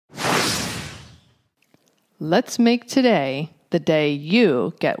Let's make today the day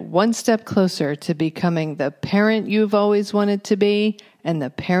you get one step closer to becoming the parent you've always wanted to be and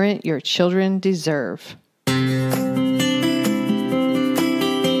the parent your children deserve.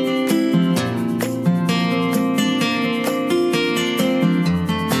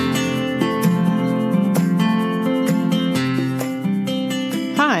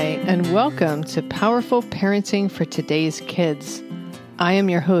 Hi, and welcome to Powerful Parenting for Today's Kids. I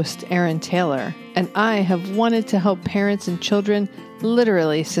am your host, Erin Taylor, and I have wanted to help parents and children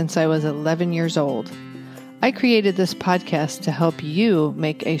literally since I was 11 years old. I created this podcast to help you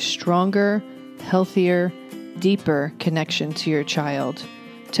make a stronger, healthier, deeper connection to your child,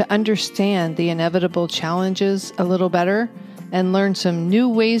 to understand the inevitable challenges a little better, and learn some new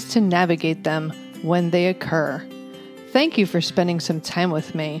ways to navigate them when they occur. Thank you for spending some time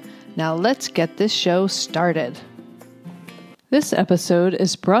with me. Now let's get this show started. This episode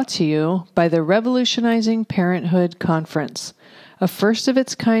is brought to you by the Revolutionizing Parenthood Conference, a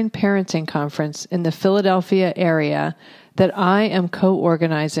first-of-its-kind parenting conference in the Philadelphia area that I am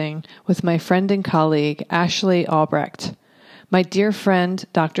co-organizing with my friend and colleague, Ashley Albrecht. My dear friend,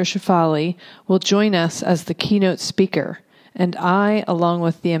 Dr. Shefali, will join us as the keynote speaker, and I, along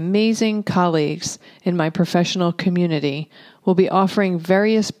with the amazing colleagues in my professional community, will be offering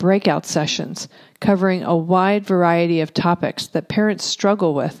various breakout sessions covering a wide variety of topics that parents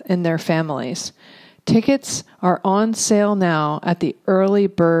struggle with in their families. Tickets are on sale now at the early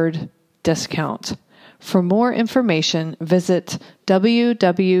bird discount. For more information, visit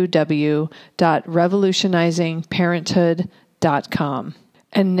www.revolutionizingparenthood.com.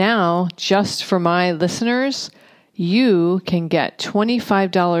 And now, just for my listeners, you can get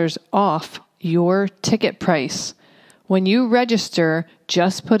 $25 off your ticket price. When you register,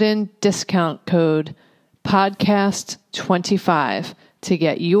 just put in discount code podcast25 to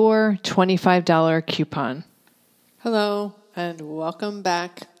get your $25 coupon. Hello, and welcome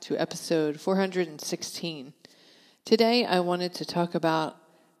back to episode 416. Today, I wanted to talk about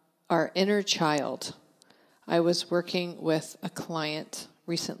our inner child. I was working with a client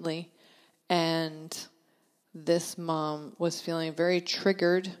recently, and this mom was feeling very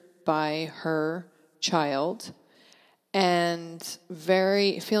triggered by her child and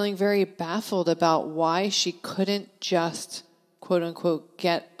feeling very baffled about why she couldn't just, quote unquote,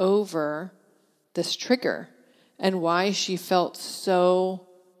 get over this trigger and why she felt so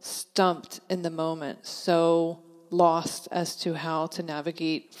stumped in the moment, so lost as to how to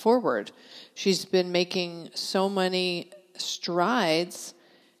navigate forward. She's been making so many strides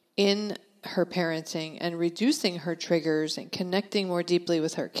in her parenting and reducing her triggers and connecting more deeply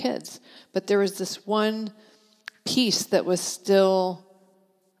with her kids. But there was this one piece that was still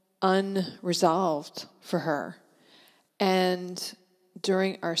unresolved for her. And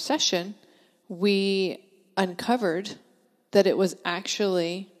during our session, we uncovered that it was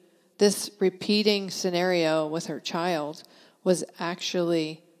actually this repeating scenario with her child was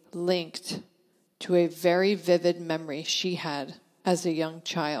actually linked to a very vivid memory she had as a young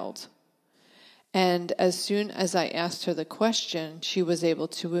child. And as soon as I asked her the question, she was able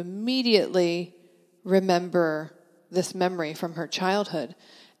to immediately remember this memory from her childhood.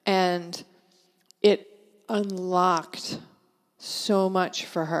 And it unlocked so much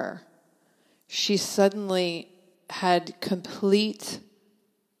for her. She suddenly had complete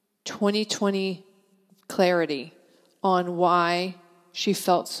 20/20 clarity on why she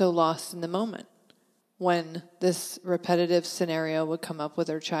felt so lost in the moment when this repetitive scenario would come up with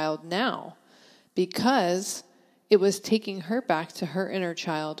her child now, because it was taking her back to her inner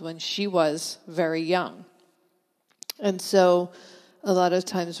child when she was very young. And so a lot of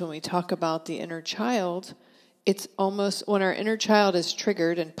times when we talk about the inner child, it's almost when our inner child is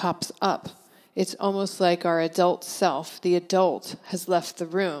triggered and pops up, it's almost like our adult self, the adult, has left the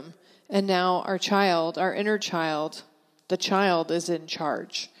room. And now our child, our inner child, the child is in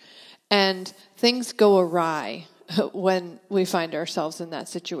charge. And things go awry when we find ourselves in that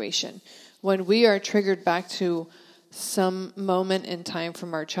situation. When we are triggered back to some moment in time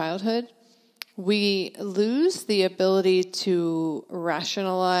from our childhood, we lose the ability to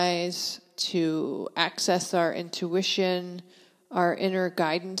rationalize, to access our intuition, our inner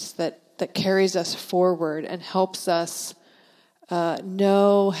guidance that carries us forward and helps us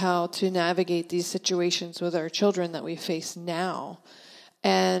know how to navigate these situations with our children that we face now.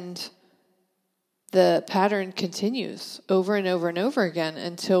 And the pattern continues over and over and over again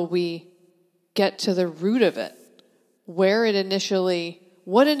until we get to the root of it,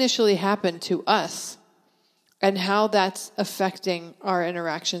 what initially happened to us and how that's affecting our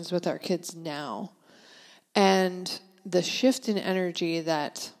interactions with our kids now. And the shift in energy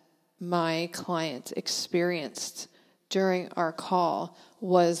that my client experienced during our call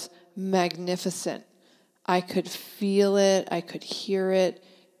was magnificent. I could feel it. I could hear it.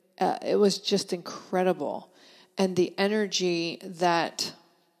 It was just incredible. And the energy that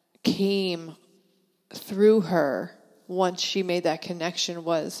came through her once she made that connection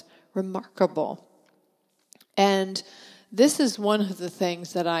was remarkable. And this is one of the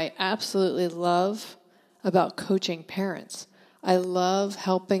things that I absolutely love about coaching parents. I love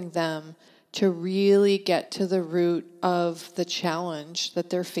helping them to really get to the root of the challenge that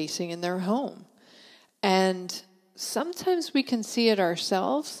they're facing in their home. And sometimes we can see it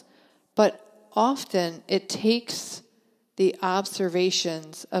ourselves, but often it takes the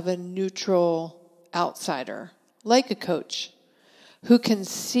observations of a neutral outsider, like a coach, who can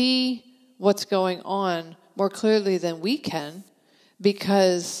see what's going on more clearly than we can,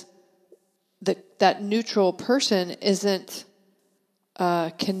 because that neutral person isn't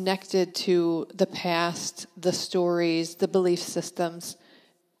connected to the past, the stories, the belief systems.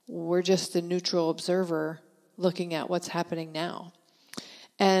 We're just a neutral observer looking at what's happening now.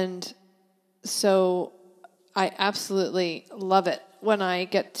 And so I absolutely love it when I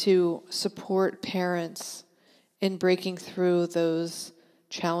get to support parents in breaking through those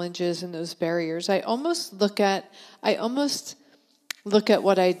challenges and those barriers. I almost look at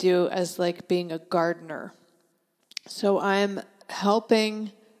what I do as like being a gardener. So I'm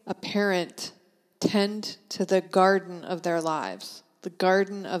helping a parent tend to the garden of their lives, the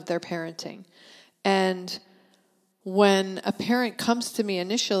garden of their parenting. And when a parent comes to me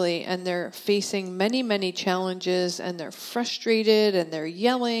initially and they're facing many, many challenges and they're frustrated and they're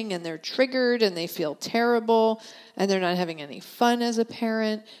yelling and they're triggered and they feel terrible and they're not having any fun as a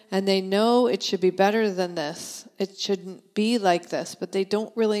parent and they know it should be better than this, it shouldn't be like this, but they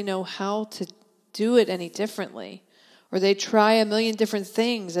don't really know how to do it any differently. Or they try a million different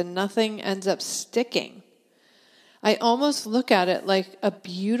things and nothing ends up sticking. I almost look at it like a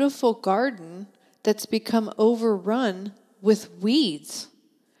beautiful garden that's become overrun with weeds.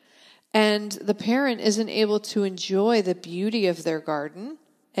 And the parent isn't able to enjoy the beauty of their garden,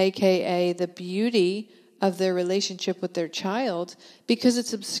 aka the beauty of their relationship with their child, because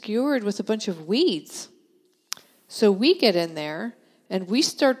it's obscured with a bunch of weeds. So we get in there and we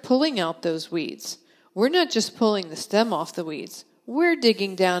start pulling out those weeds. We're not just pulling the stem off the weeds. We're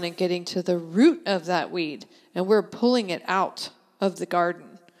digging down and getting to the root of that weed, and we're pulling it out of the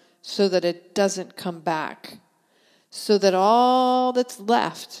garden so that it doesn't come back. So that all that's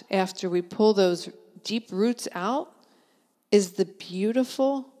left after we pull those deep roots out is the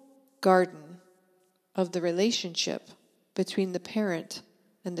beautiful garden of the relationship between the parent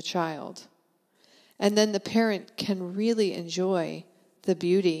and the child. And then the parent can really enjoy the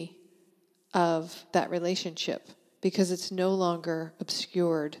beauty of that relationship because it's no longer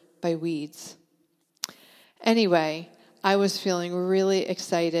obscured by weeds. Anyway, I was feeling really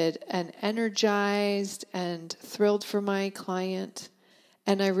excited and energized and thrilled for my client,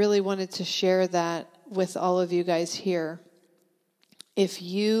 and I really wanted to share that with all of you guys here. If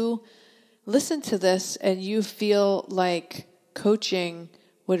you listen to this and you feel like coaching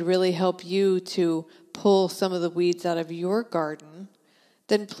would really help you to pull some of the weeds out of your garden,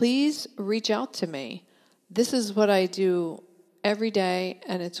 then please reach out to me. This is what I do every day,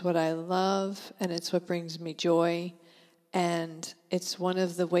 and it's what I love, and it's what brings me joy. And it's one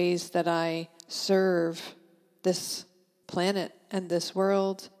of the ways that I serve this planet and this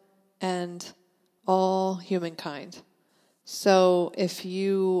world and all humankind. So if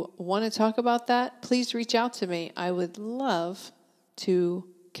you want to talk about that, please reach out to me. I would love to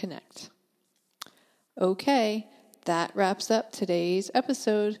connect. Okay, that wraps up today's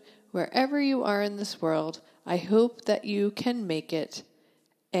episode. Wherever you are in this world, I hope that you can make it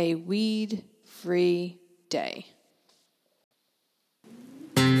a weed-free day.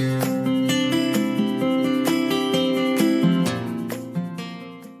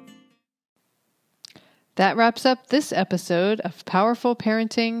 That wraps up this episode of Powerful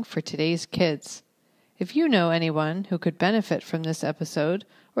Parenting for Today's Kids. If you know anyone who could benefit from this episode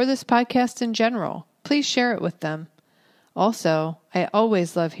or this podcast in general, please share it with them. Also, I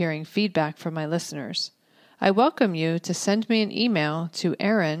always love hearing feedback from my listeners. I welcome you to send me an email to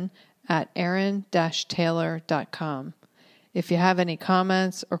erin@erin-taylor.com if you have any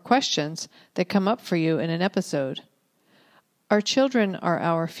comments or questions that come up for you in an episode. Our children are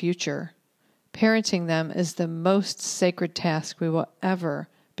our future. Parenting them is the most sacred task we will ever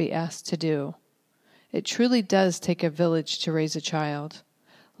be asked to do. It truly does take a village to raise a child.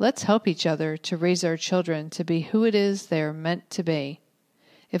 Let's help each other to raise our children to be who it is they are meant to be.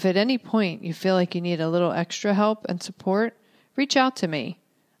 If at any point you feel like you need a little extra help and support, reach out to me.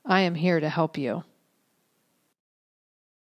 I am here to help you.